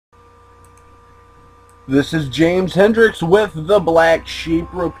This is James Hendricks with the Black Sheep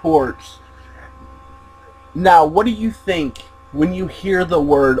Reports. Now, what do you think when you hear the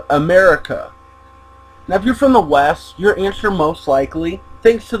word America? Now, if you're from the West, your answer most likely,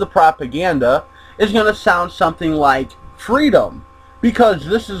 thanks to the propaganda, is going to sound something like freedom, because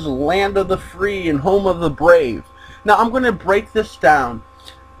this is land of the free and home of the brave. Now, I'm going to break this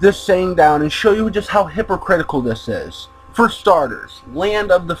saying down, and show you just how hypocritical this is. For starters,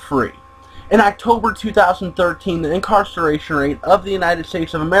 land of the free. In October 2013, the incarceration rate of the United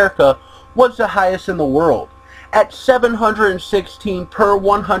States of America was the highest in the world, at 716 per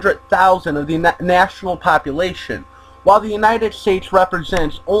 100,000 of the national population. While the United States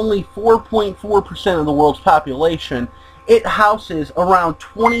represents only 4.4% of the world's population, it houses around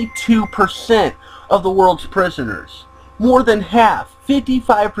 22% of the world's prisoners. More than half,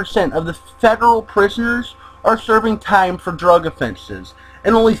 55% of the federal prisoners are serving time for drug offenses,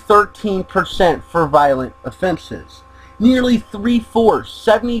 and only 13% for violent offenses. Nearly 3/4,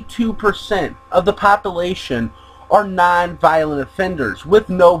 72% of the population are non-violent offenders with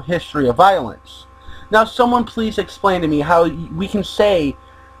no history of violence. Now, someone please explain to me how we can say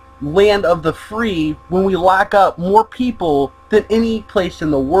land of the free when we lock up more people than any place in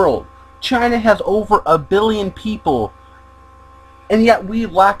the world. China has over 1 billion people, and yet we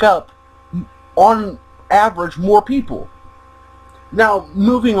lock up, on average, more people. Now,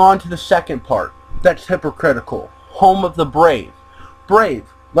 moving on to the second part that's hypocritical. Home of the brave. Brave.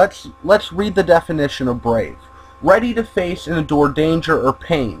 Let's read the definition of brave. Ready to face and endure danger or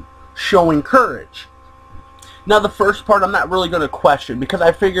pain. Showing courage. Now, the first part I'm not really going to question, because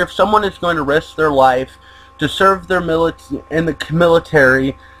I figure if someone is going to risk their life to serve their in the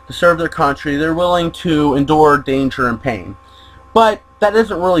military, to serve their country, they're willing to endure danger and pain. But that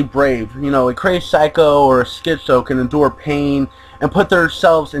isn't really brave. You know, a crazed psycho or a schizo can endure pain and put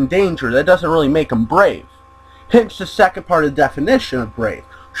themselves in danger. That doesn't really make them brave. Hence the second part of the definition of brave,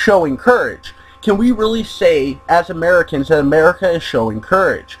 showing courage. Can we really say, as Americans, that America is showing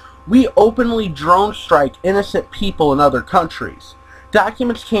courage? We openly drone strike innocent people in other countries.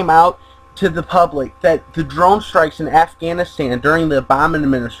 Documents came out to the public that the drone strikes in Afghanistan during the Obama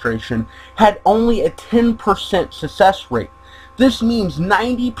administration had only a 10% success rate. This means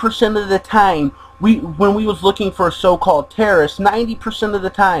 90% of the time, when we was looking for a so-called terrorist, 90% of the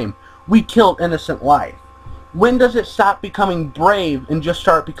time, we killed innocent life. When does it stop becoming brave and just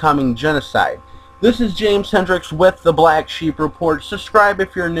start becoming genocide? This is James Hendricks with the Black Sheep Report. Subscribe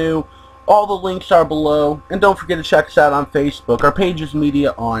if you're new. All the links are below. And don't forget to check us out on Facebook. Our page is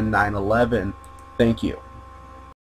Media on 9/11. Thank you.